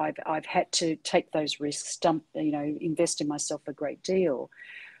 I've had to take those risks, invest in myself a great deal.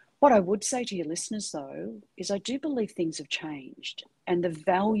 What I would say to your listeners, though, is I do believe things have changed, and the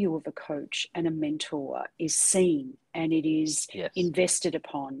value of a coach and a mentor is seen and it is invested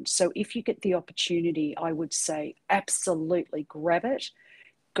upon. So if you get the opportunity, I would say absolutely grab it,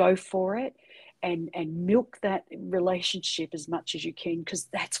 go for it, and milk that relationship as much as you can, because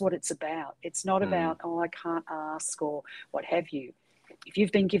that's what it's about. It's not about, I can't ask or what have you. If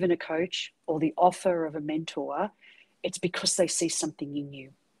you've been given a coach or the offer of a mentor, it's because they see something in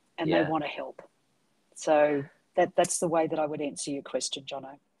you and they want to help. So that's the way that I would answer your question,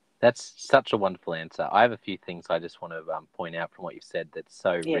 Jono. That's such a wonderful answer. I have a few things I just want to point out from what you've said that's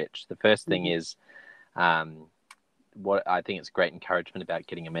so rich. The first thing is what I think it's great encouragement about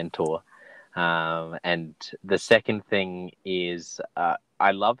getting a mentor. And the second thing is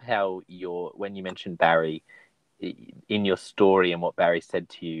I love how when you mentioned Barry in your story, and what Barry said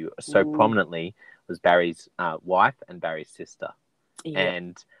to you so prominently was Barry's wife and Barry's sister.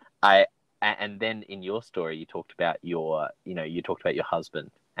 And then in your story you talked about your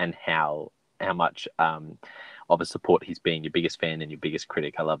husband and how much of a support he's been, your biggest fan and your biggest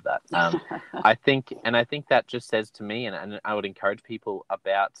critic. I love that. I think that just says to me, and I would encourage people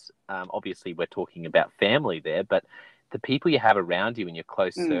about, obviously we're talking about family there, but the people you have around you in your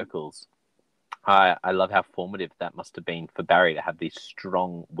close circles, I love how formative that must have been for Barry to have these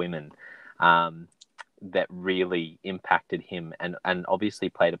strong women that really impacted him and obviously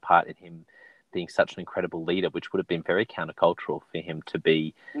played a part in him being such an incredible leader, which would have been very countercultural for him to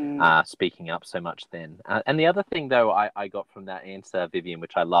be speaking up so much then. And the other thing, though, I got from that answer, Vivienne,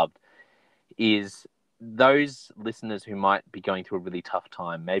 which I loved, is those listeners who might be going through a really tough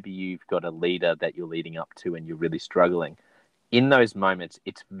time, maybe you've got a leader that you're leading up to and you're really struggling. In those moments,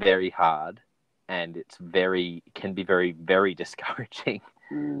 it's very hard and can be very, very discouraging.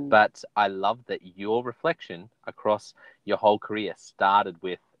 But I love that your reflection across your whole career started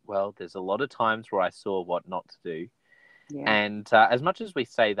with, well, there's a lot of times where I saw what not to do. Yeah. And as much as we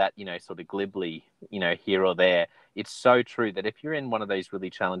say that, sort of glibly, here or there, it's so true that if you're in one of those really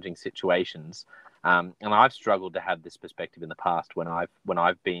challenging situations, and I've struggled to have this perspective in the past when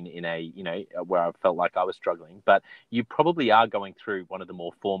I've been in a, where I felt like I was struggling, but you probably are going through one of the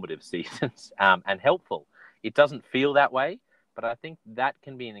more formative seasons and helpful. It doesn't feel that way, but I think that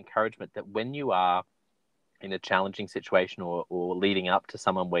can be an encouragement that when you are in a challenging situation or leading up to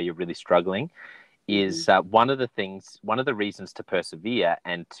someone where you're really struggling is one of the reasons to persevere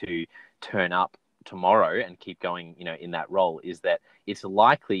and to turn up tomorrow and keep going, in that role, is that it's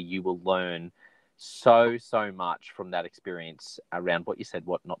likely you will learn so much from that experience around what you said,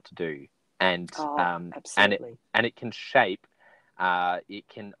 what not to do. And, absolutely. and it can shape, it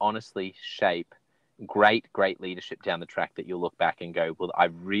can honestly shape great leadership down the track that you'll look back and go, well,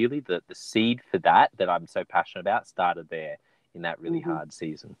 the seed for that I'm so passionate about started there in that really hard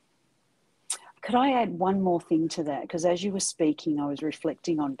season. Could I add one more thing to that? Because as you were speaking, I was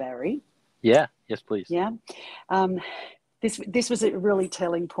reflecting on Barry. Yeah. Yes, please. Yeah. This was a really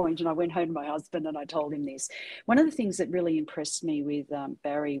telling point, and I went home to my husband and I told him this. One of the things that really impressed me with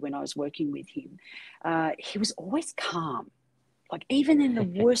Barry when I was working with him, he was always calm. Like even in the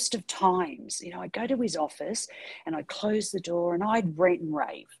worst of times, I'd go to his office and I'd close the door and I'd rant and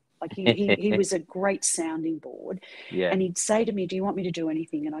rave. Like he was a great sounding board. Yeah. And he'd say to me, "Do you want me to do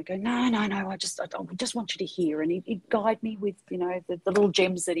anything?" And I'd go, No, I just want you to hear. And he'd guide me with, the little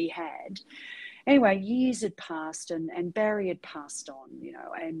gems that he had. Anyway, years had passed and Barry had passed on,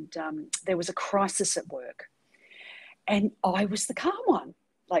 and there was a crisis at work. And I was the calm one.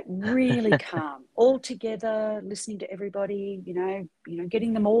 Like really calm, all together, listening to everybody,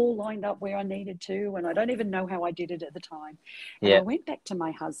 getting them all lined up where I needed to. And I don't even know how I did it at the time. And I went back to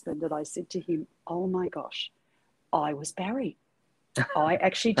my husband and I said to him, "Oh my gosh, I was Barry. I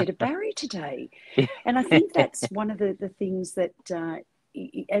actually did a Barry today." And I think that's one of the things that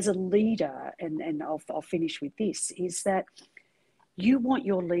as a leader, and I'll finish with this, is that you want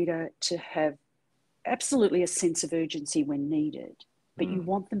your leader to have absolutely a sense of urgency when needed. But you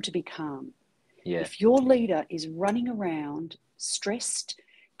want them to be calm. Yeah. If your leader is running around, stressed,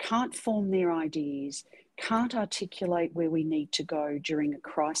 can't form their ideas, can't articulate where we need to go during a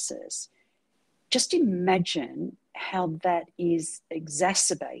crisis, just imagine how that is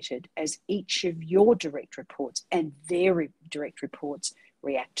exacerbated as each of your direct reports and their direct reports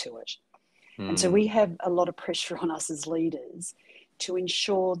react to it. And so we have a lot of pressure on us as leaders to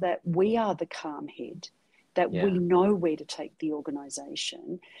ensure that we are the calm head, that we know where to take the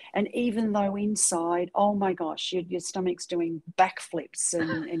organisation. And even though inside, oh my gosh, your stomach's doing backflips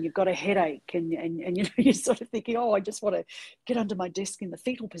and you've got a headache and you're sort of thinking, oh, I just want to get under my desk in the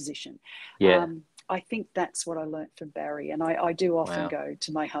fetal position. I think that's what I learnt from Barry. And I do often go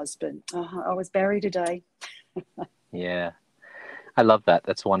to my husband, I was Barry today. Yeah, I love that.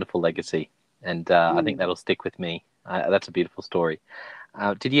 That's a wonderful legacy. And I think that'll stick with me. That's a beautiful story.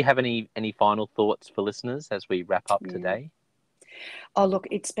 Did you have any final thoughts for listeners as we wrap up today? Oh, look,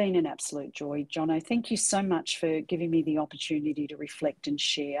 it's been an absolute joy, Jono. Thank you so much for giving me the opportunity to reflect and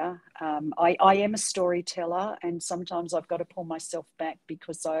share. I am a storyteller, and sometimes I've got to pull myself back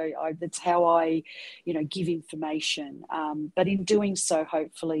because that's how I, give information. But in doing so,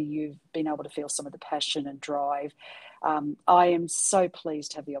 hopefully you've been able to feel some of the passion and drive. I am so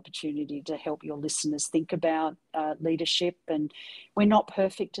pleased to have the opportunity to help your listeners think about leadership. And we're not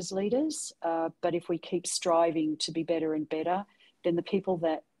perfect as leaders, but if we keep striving to be better and better, then the people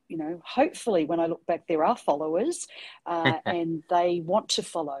that, hopefully when I look back, there are followers and they want to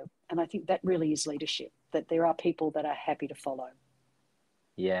follow. And I think that really is leadership, that there are people that are happy to follow.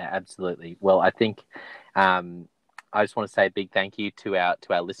 Yeah, absolutely. Well, I think I just want to say a big thank you to our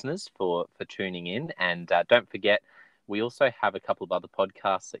listeners for tuning in. And don't forget, we also have a couple of other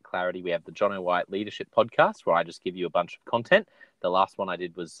podcasts at Clarity. We have the Jono White Leadership Podcast, where I just give you a bunch of content. The last one I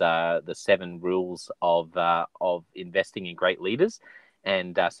did was the 7 rules of investing in great leaders.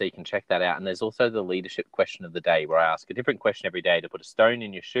 And so you can check that out. And there's also the leadership question of the day, where I ask a different question every day to put a stone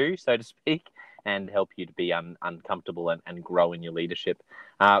in your shoe, so to speak, and help you to be uncomfortable and grow in your leadership.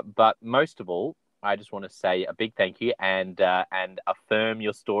 But most of all, I just want to say a big thank you and affirm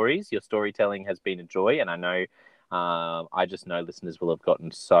your stories. Your storytelling has been a joy, and I know I just know listeners will have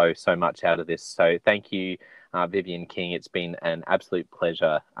gotten so much out of this. So thank you, Vivienne King. It's been an absolute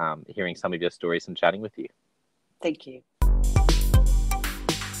pleasure hearing some of your stories and chatting with you. Thank you.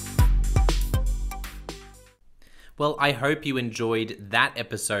 Well, I hope you enjoyed that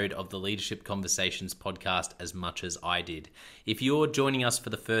episode of the Leadership Conversations podcast as much as I did. If you're joining us for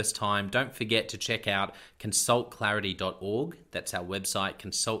the first time, don't forget to check out consultclarity.org. That's our website,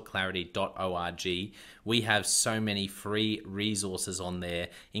 consultclarity.org. We have so many free resources on there,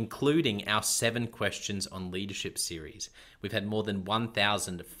 including our 7 Questions on Leadership series. We've had more than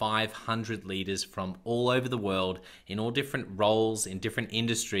 1,500 leaders from all over the world in all different roles, in different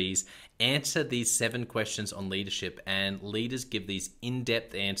industries, answer these 7 questions on leadership, and leaders give these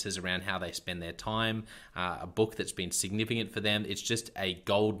in-depth answers around how they spend their time, a book that's been significant for them. It's just a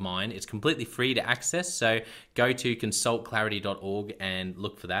gold mine. It's completely free to access, so go to consultclarity.org and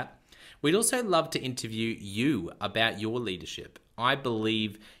look for that. We'd also love to interview you about your leadership. I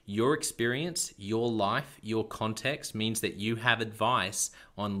believe your experience, your life, your context means that you have advice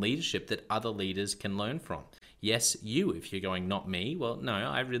on leadership that other leaders can learn from. Yes, you, if you're going, not me. Well, no,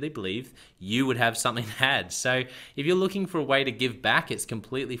 I really believe you would have something to add. So if you're looking for a way to give back, it's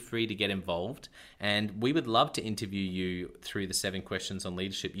completely free to get involved. And we would love to interview you through the 7 Questions on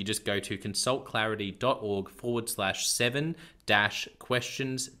Leadership. You just go to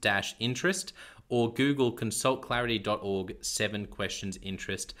consultclarity.org/7-questions-interest or Google consultclarity.org 7 questions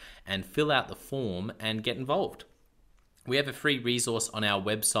interest and fill out the form and get involved. We have a free resource on our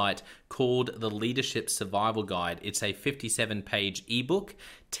website called the Leadership Survival Guide. It's a 57-page ebook,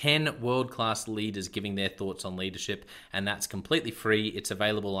 10 world-class leaders giving their thoughts on leadership, and that's completely free. It's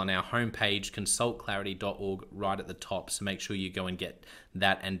available on our homepage, consultclarity.org, right at the top, so make sure you go and get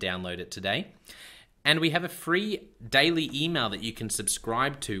that and download it today. And we have a free daily email that you can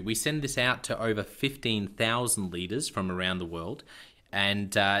subscribe to. We send this out to over 15,000 leaders from around the world.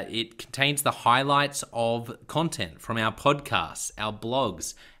 And it contains the highlights of content from our podcasts, our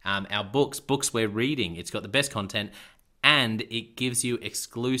blogs, our books we're reading. It's got the best content, and it gives you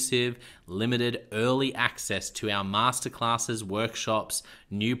exclusive, limited, early access to our masterclasses, workshops,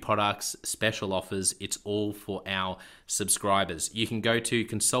 new products, special offers. It's all for our subscribers. You can go to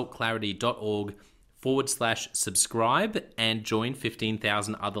consultclarity.org/subscribe and join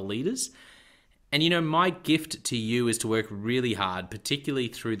 15,000 other leaders. And my gift to you is to work really hard, particularly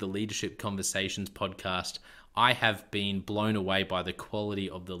through the Leadership Conversations podcast. I have been blown away by the quality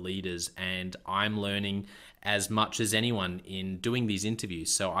of the leaders, and I'm learning as much as anyone in doing these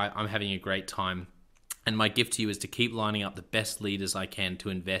interviews. So I'm having a great time. And my gift to you is to keep lining up the best leaders I can to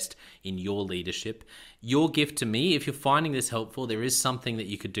invest in your leadership. Your gift to me, if you're finding this helpful, there is something that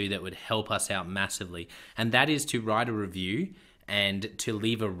you could do that would help us out massively. And that is to write a review and to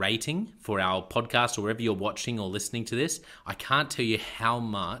leave a rating for our podcast or wherever you're watching or listening to this. I can't tell you how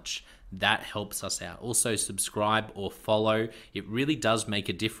much that helps us out. Also, subscribe or follow. It really does make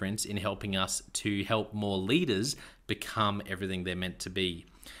a difference in helping us to help more leaders become everything they're meant to be.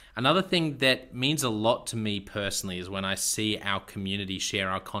 Another thing that means a lot to me personally is when I see our community share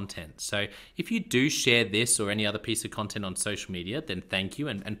our content. So if you do share this or any other piece of content on social media, then thank you,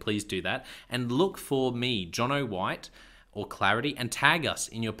 and please do that. And look for me, John O'White, or Clarity, and tag us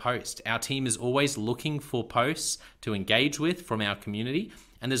in your post. Our team is always looking for posts to engage with from our community,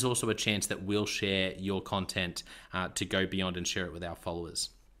 and there's also a chance that we'll share your content to go beyond and share it with our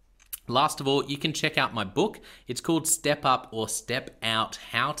followers. Last of all, you can check out my book. It's called Step Up or Step Out: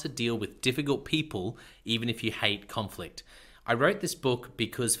 How to Deal with Difficult People Even If You Hate Conflict. I wrote this book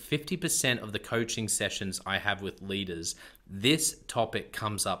because 50% of the coaching sessions I have with leaders, this topic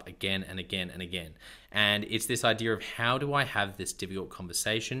comes up again and again and again. And it's this idea of, how do I have this difficult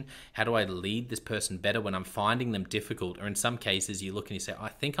conversation? How do I lead this person better when I'm finding them difficult? Or in some cases, you look and you say, I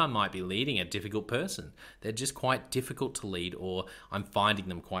think I might be leading a difficult person. They're just quite difficult to lead, or I'm finding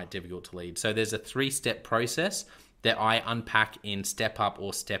them quite difficult to lead. So there's a 3-step process that I unpack in Step Up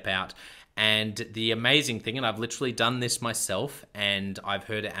or Step Out. And the amazing thing, and I've literally done this myself, and I've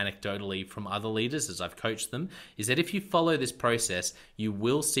heard it anecdotally from other leaders as I've coached them, is that if you follow this process, you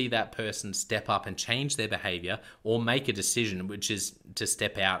will see that person step up and change their behavior or make a decision, which is to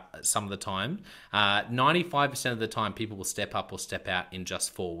step out some of the time. 95% of the time, people will step up or step out in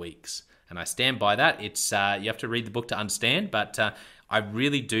just 4 weeks. And I stand by that. It's you have to read the book to understand, but I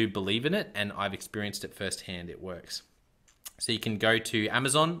really do believe in it, and I've experienced it firsthand. It works. So you can go to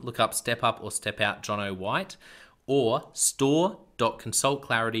Amazon, look up Step Up or Step Out John O'White, or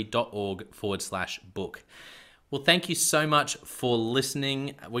store.consultclarity.org/book. Well, thank you so much for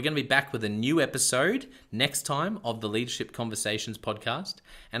listening. We're going to be back with a new episode next time of the Leadership Conversations podcast.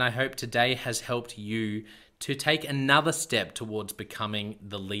 And I hope today has helped you to take another step towards becoming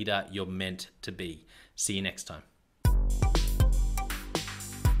the leader you're meant to be. See you next time.